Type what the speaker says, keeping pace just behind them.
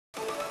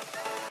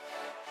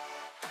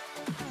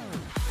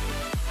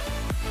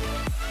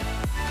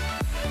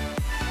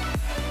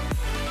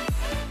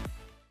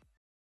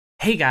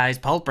Hey guys,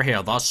 PaulPer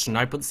here, the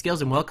Sniper with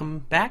Skills, and welcome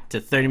back to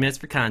 30 Minutes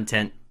for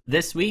Content.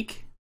 This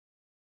week,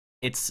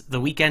 it's the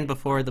weekend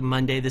before the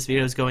Monday this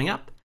video is going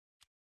up,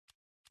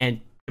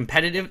 and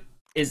competitive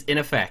is in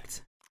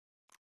effect.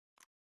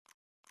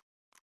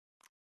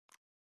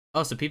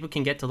 Oh, so people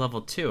can get to level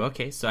 2.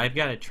 Okay, so I've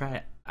got to try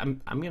it. I'm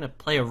gonna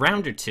play a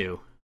round or two,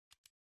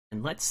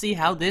 and let's see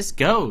how this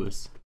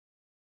goes.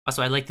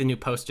 Also, I like the new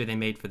poster they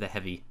made for the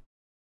heavy.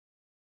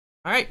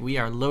 Alright, we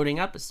are loading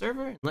up a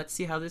server, and let's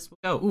see how this will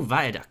go. Ooh,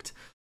 Viaduct.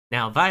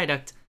 Now,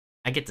 Viaduct,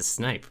 I get to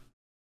snipe.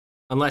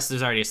 Unless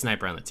there's already a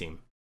sniper on the team.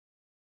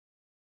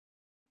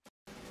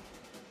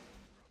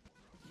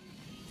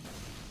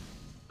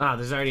 Ah,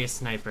 there's already a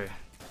sniper.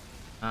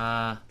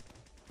 What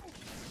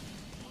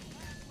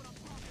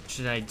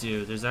should I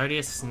do? There's already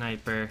a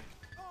sniper.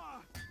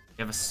 You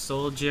have a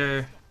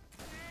soldier.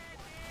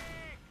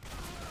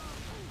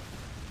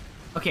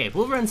 Okay,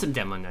 we'll run some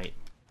Demo Knight.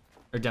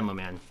 Or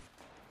Demoman.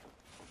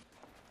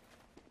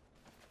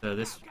 So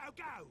this,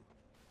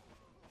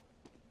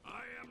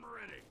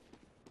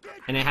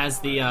 and it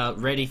has the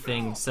ready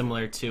thing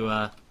similar to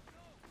the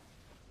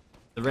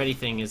ready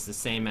thing is the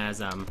same as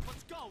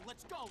Let's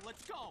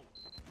go.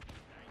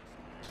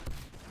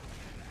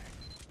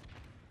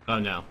 Oh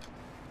no.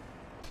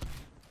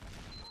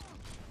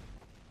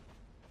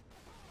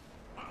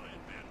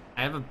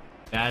 I have a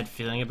bad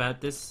feeling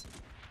about this.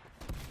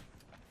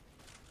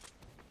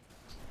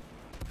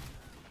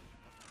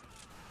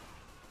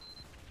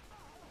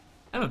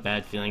 I have a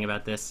bad feeling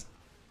about this.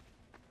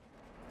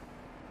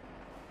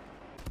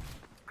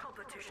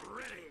 Competition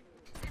ready.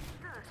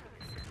 Go.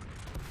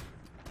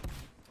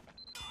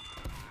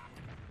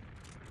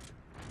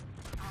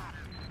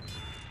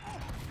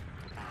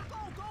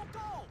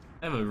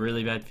 I have a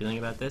really bad feeling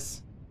about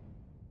this.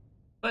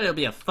 But it'll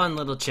be a fun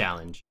little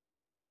challenge.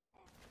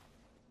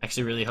 I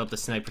actually really hope the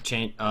sniper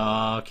change.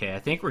 Oh, okay, I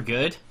think we're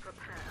good.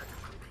 Prepare to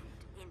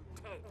compete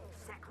in 10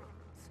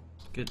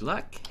 seconds. Good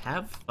luck.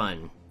 Have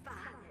fun. 5,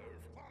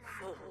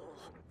 4,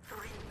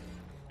 3,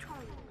 2,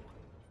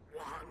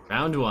 1.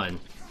 Round 1.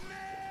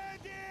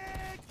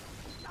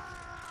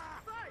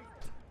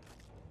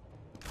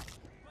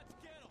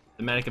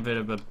 The medic a bit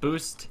of a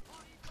boost.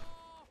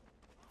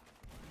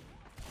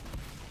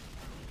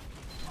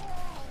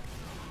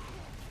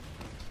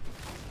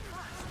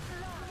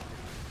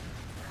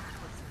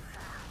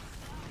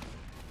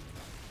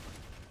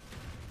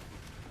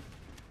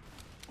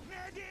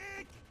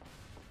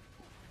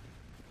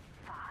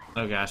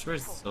 Oh gosh,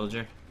 where's the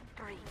soldier?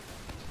 3,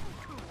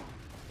 2,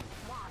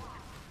 1.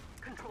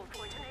 Control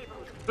point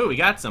enabled. Ooh, we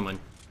got someone.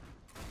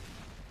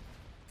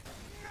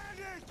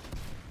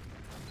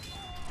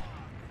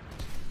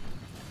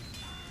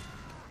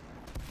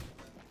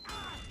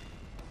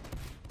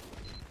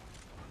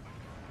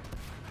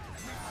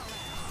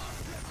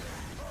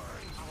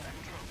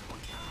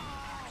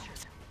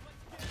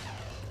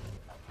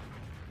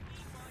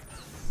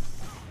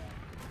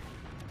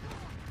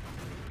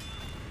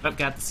 Oh,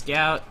 got the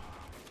scout.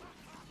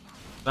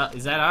 Well,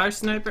 is that our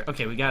sniper?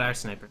 Okay, we got our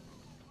sniper.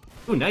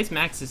 Ooh, nice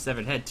Max's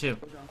severed head, too.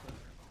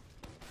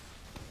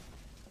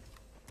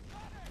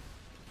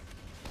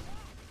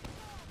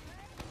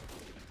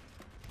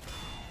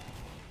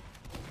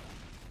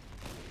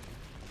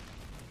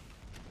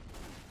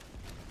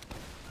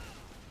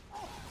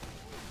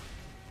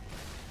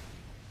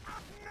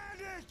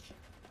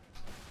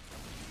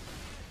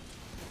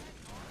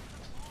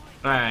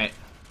 Alright.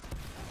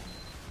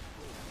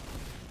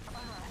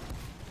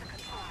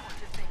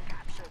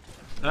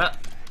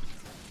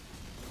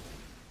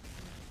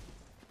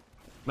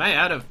 Am I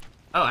out of...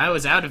 Oh, I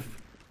was out of...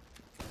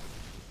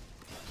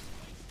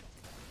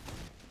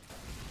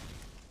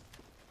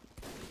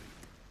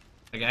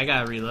 Okay, I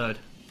gotta reload.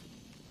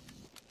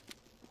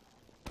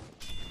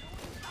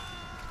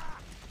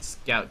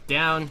 Scout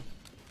down.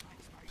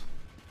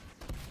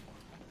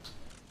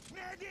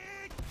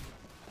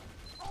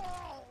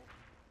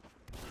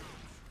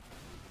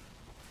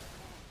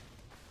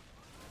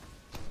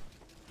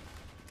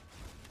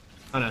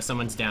 Oh no,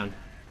 someone's down.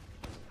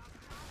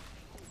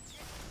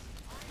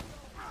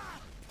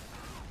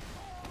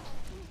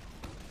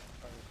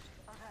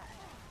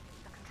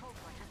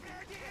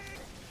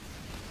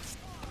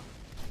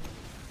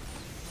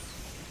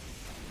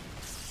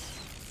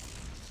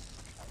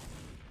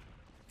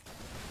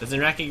 Doesn't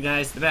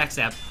recognize the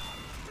backstab.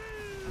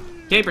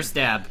 Caper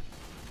stab.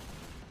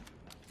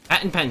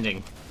 Patent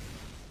pending.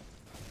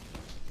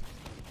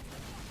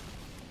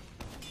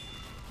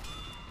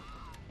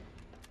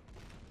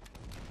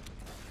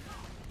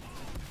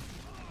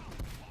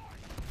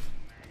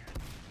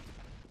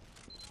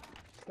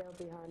 Scout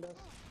behind us.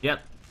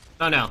 Yep.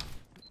 Oh no.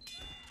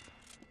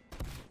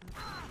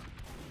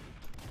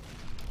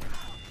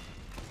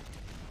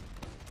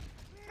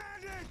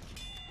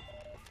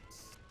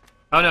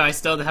 Oh no, I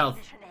stole the health.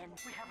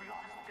 We have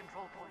lost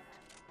control point.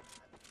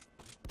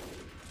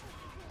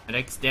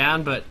 Medic's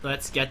down, but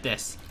let's get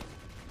this.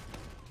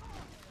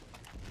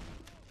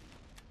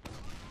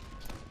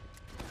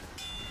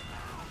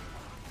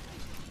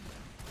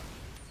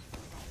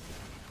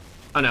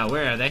 Oh no,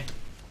 where are they?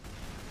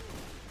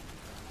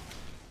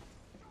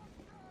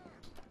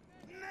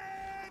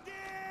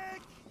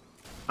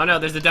 Oh no,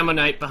 there's a Demo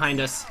Knight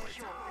behind us. Stand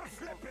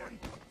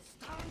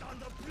on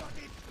the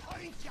bloody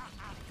point, you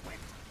half-wit!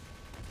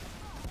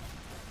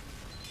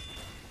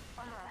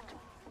 Alert.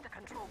 The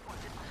control point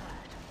is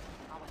alert.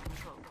 Our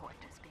control point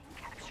is being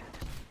captured.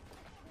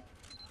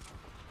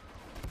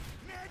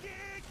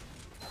 Medic!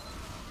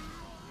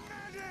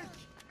 Medic!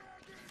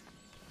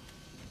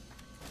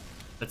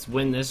 Let's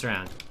win this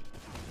round.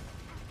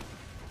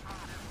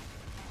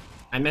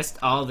 I missed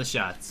all the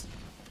shots.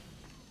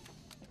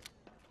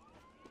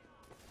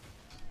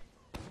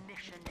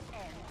 Mission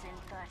ends in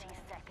 30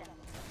 seconds.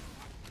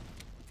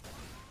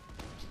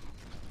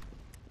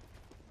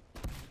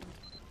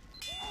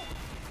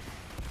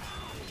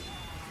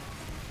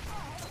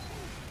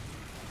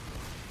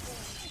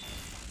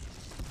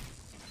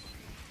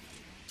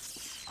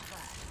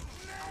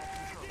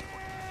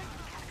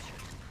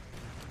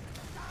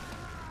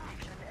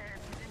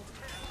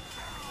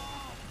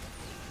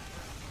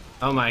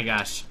 Oh my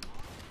gosh.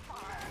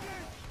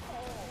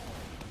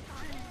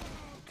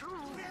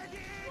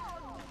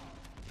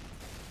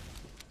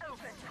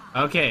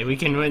 Okay, we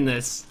can win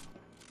this.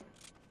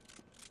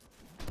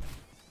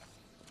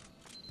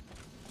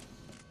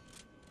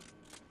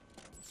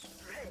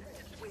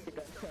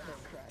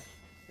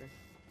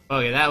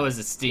 Okay, that was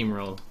a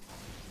steamroll.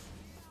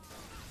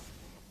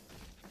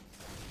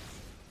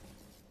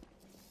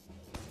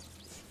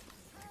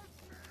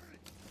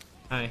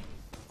 Hi.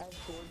 I have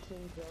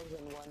 14 kills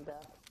and 1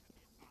 death.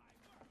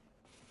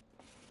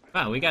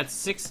 Wow, we got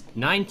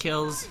 9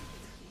 kills.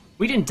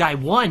 We didn't die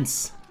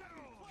once.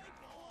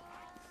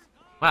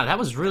 Wow, that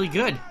was really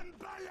good.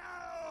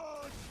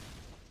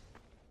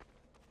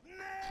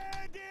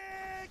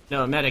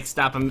 No, medic,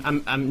 stop.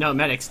 No,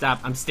 medic,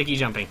 stop. I'm sticky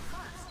jumping.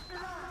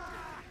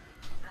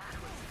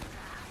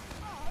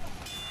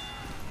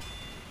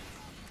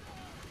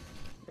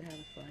 They have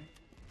a spy.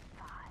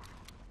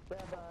 They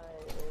have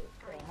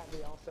a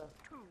heavy also.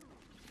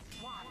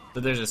 So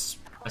there's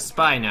a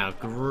spy now.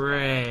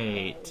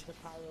 Great. There's a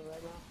pyro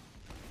right now.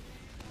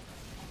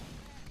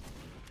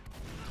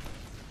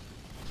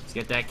 Let's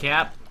get that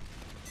cap.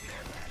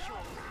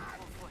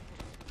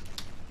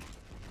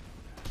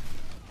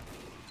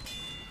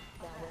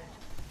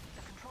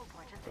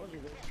 Told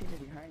you, there's people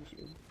behind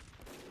you.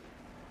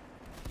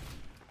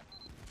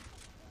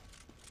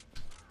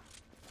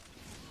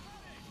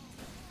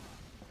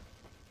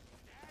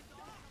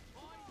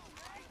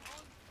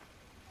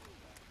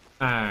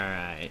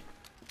 Alright.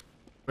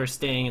 We're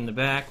staying in the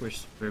back. We're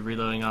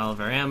reloading all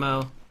of our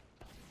ammo.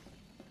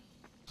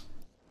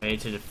 Ready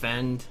to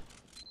defend.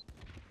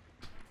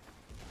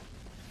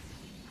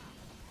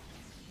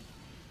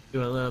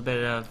 Do a little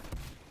bit of...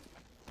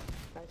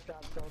 Nice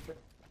job, soldier.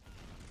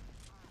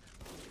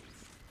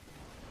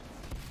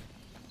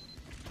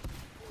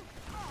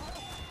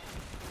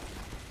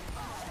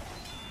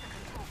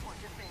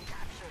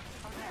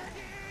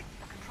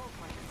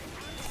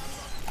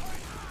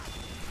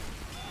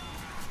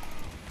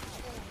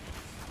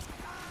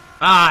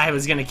 Ah, I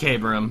was gonna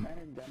caber him. Men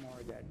and Demo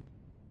are dead.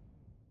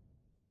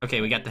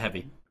 Okay, we got the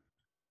heavy.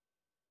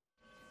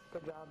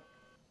 Good job.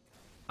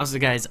 Also,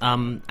 guys, I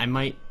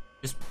might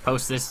just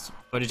post this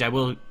footage. I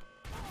don't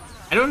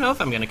know if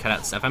I'm gonna cut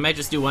out stuff. I might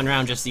just do one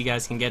round just so you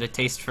guys can get a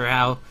taste for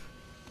how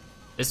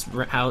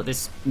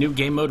this new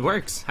game mode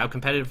works, how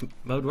competitive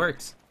mode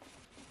works.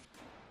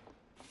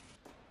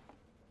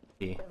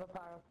 See, They have a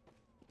pyro.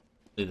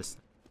 do this.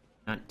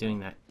 Not doing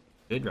that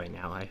good right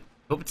now. I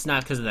hope it's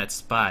not because of that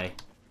spy.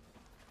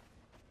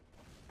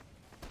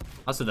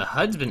 Also, the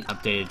HUD's been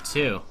updated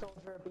too. Soldier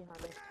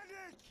behind me.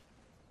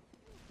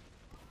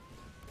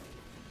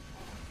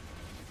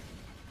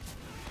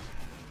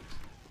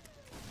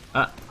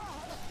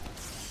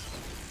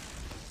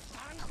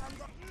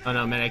 Oh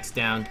no, medic's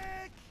down.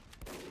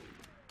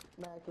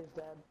 Medic is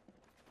dead.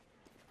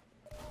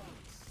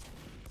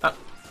 Oh.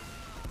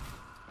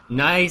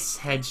 Nice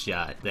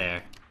headshot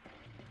there.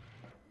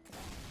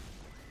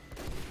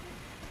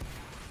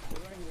 We're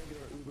running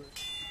regular Uber.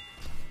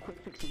 Quick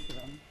fixing for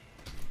them.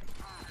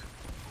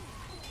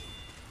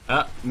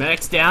 Oh,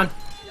 medic's down.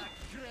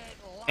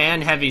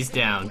 And heavy's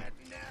down.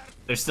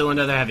 There's still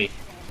another heavy.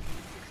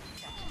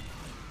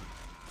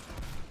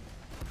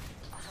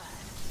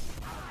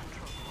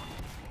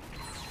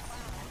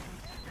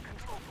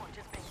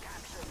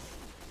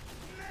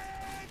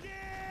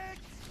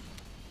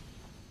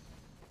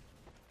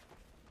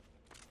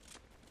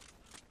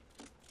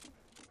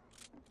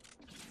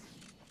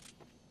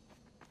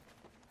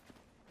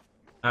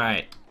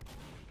 Alright.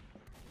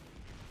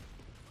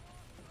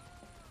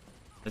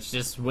 Let's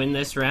just win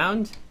this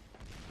round.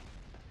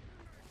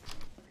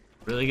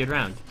 Really good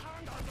round.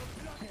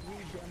 Heavy,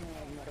 Demo,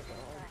 and medical.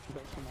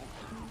 Both from us.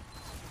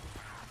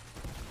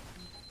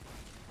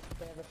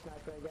 They have a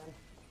sniper again.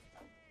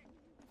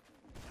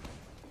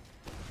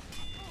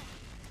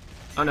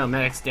 Oh no,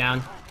 medic's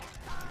down.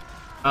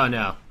 Oh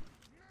no.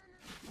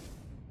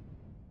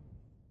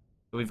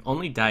 We've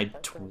only died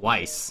That's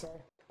twice. okay.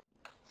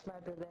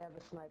 Sniper, they have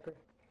a sniper.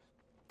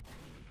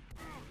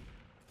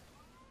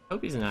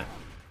 Hope he's not.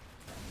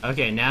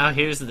 Okay, now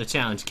here's the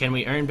challenge. Can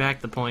we earn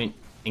back the point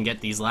and get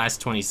these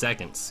last 20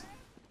 seconds?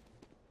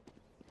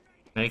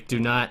 Medic, do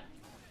not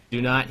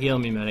heal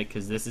me, medic,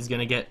 because this is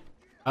gonna get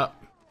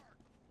up.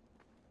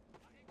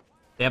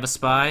 They have a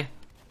spy.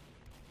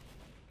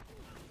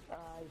 I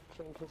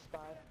changed the spy.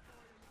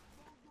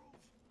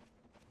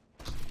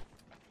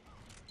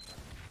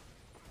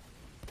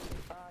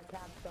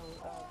 Capstone,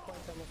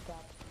 points on this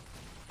cap.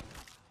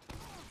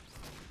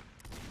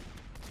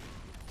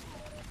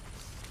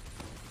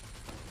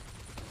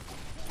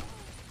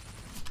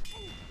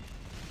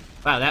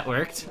 Wow, that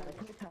worked.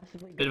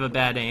 Bit of a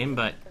bad aim,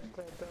 but...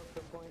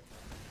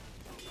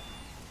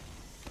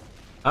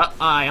 Oh,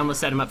 I almost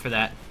set him up for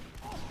that.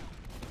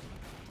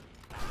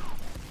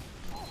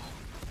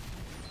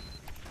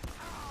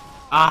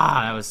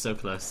 Ah, that was so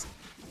close.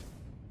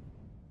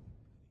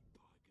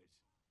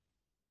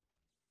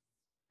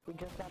 We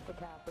just got the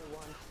cap at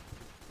once.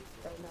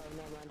 Oh, no,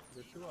 never mind.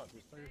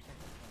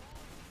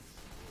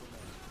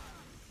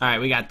 Alright,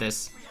 we got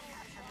this.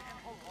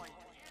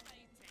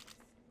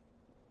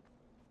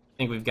 I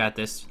think we've got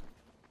this.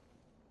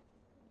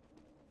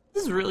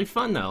 This is really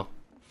fun, though.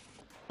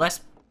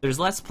 There's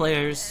less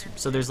players,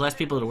 so there's less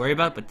people to worry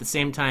about, but at the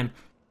same time,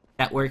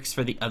 that works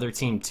for the other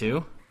team,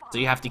 too. So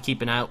you have to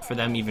keep an eye out for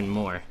them even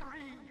more.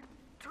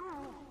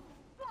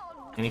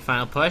 Any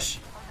final push?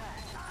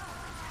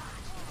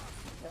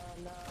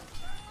 No.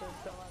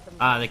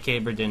 Ah, the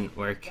caber didn't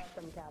work. Let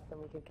them cap them,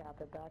 we can cap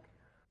it back.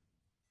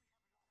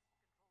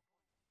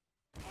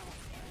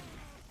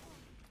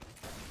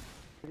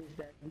 He's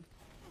dead.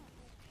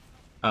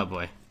 Oh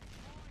boy.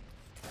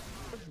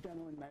 It's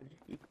Demoman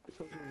magic.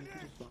 So you can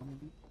just bomb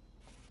him.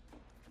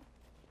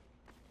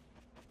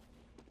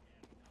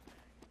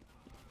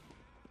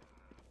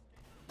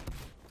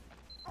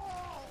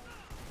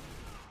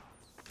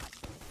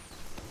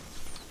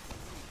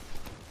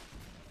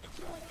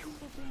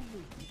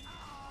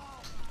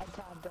 I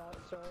tabbed out,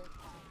 sorry.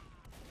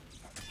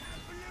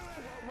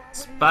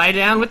 Spy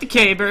down with the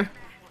caber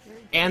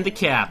and the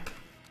cap.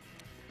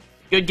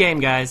 Good game,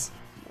 guys.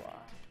 Yeah.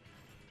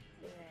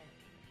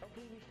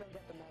 Hopefully we still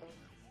get the medal.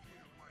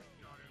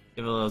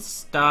 Give a little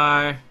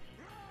star.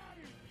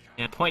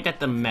 And point at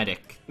the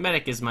medic.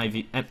 Medic is my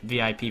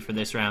VIP for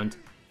this round.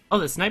 Oh,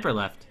 the sniper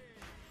left.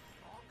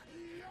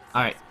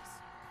 Alright.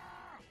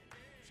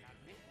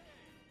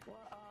 Well,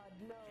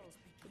 no.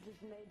 It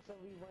just made so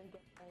we wouldn't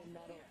get a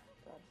medal.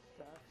 That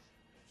sucks.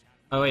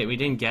 Oh wait, we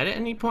didn't get it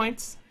any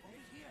points?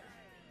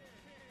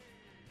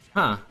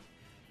 Huh.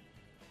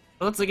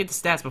 Well, let's look at the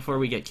stats before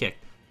we get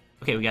kicked.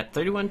 Okay, we got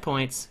 31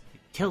 points.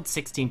 Killed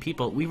 16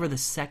 people. We were the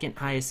second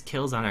highest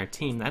kills on our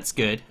team. That's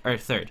good. Or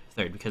third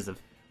because of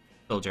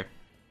Soldier.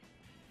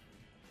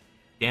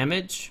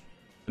 Damage.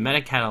 The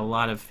medic had a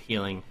lot of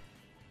healing.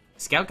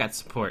 Scout got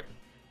support.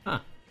 Huh.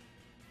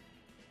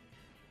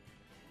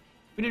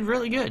 We did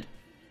really good.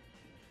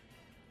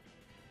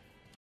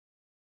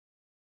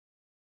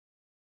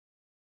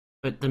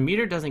 But the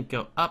meter doesn't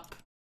go up.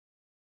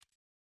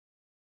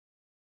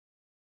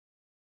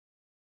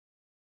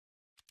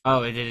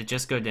 Oh, did it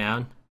just go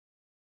down?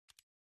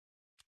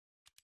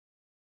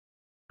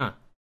 Huh.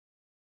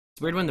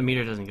 It's weird when the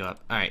meter doesn't go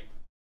up. Alright.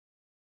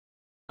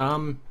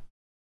 I'm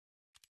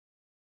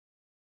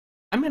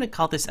gonna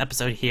call this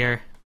episode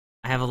here.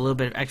 I have a little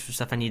bit of extra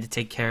stuff I need to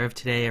take care of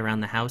today around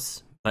the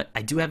house, but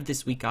I do have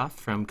this week off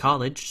from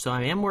college, so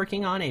I am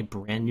working on a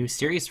brand new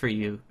series for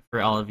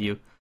all of you.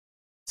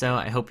 So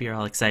I hope you're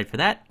all excited for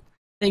that.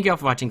 Thank you all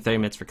for watching 30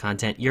 Minutes for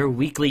Content, your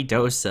weekly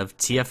dose of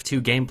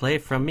TF2 gameplay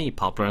from me,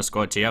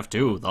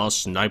 PaulPer_TF2, the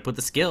snipe with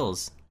the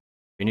skills. If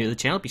you're new to the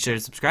channel, be sure to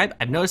subscribe.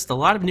 I've noticed a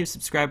lot of new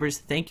subscribers.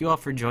 Thank you all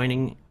for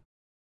joining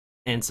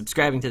and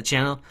subscribing to the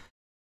channel,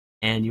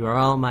 and you are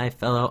all my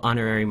fellow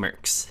honorary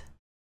mercs.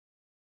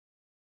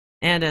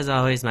 And as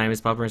always, my name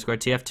is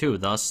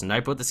PaulPer_TF2, the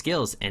snipe with the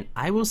skills, and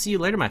I will see you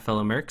later, my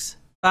fellow mercs.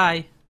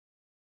 Bye!